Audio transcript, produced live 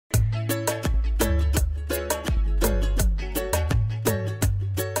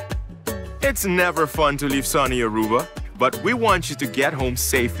It's never fun to leave sunny Aruba, but we want you to get home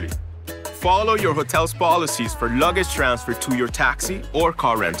safely. Follow your hotel's policies for luggage transfer to your taxi or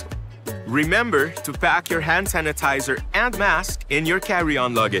car rental. Remember to pack your hand sanitizer and mask in your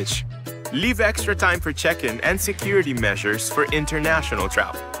carry-on luggage. Leave extra time for check-in and security measures for international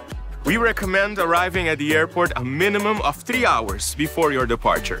travel. We recommend arriving at the airport a minimum of 3 hours before your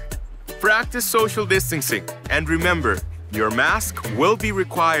departure. Practice social distancing, and remember, your mask will be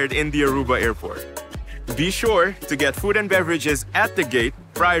required in the Aruba airport. Be sure to get food and beverages at the gate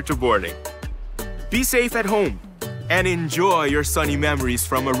prior to boarding. Be safe at home and enjoy your sunny memories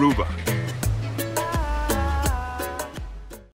from Aruba.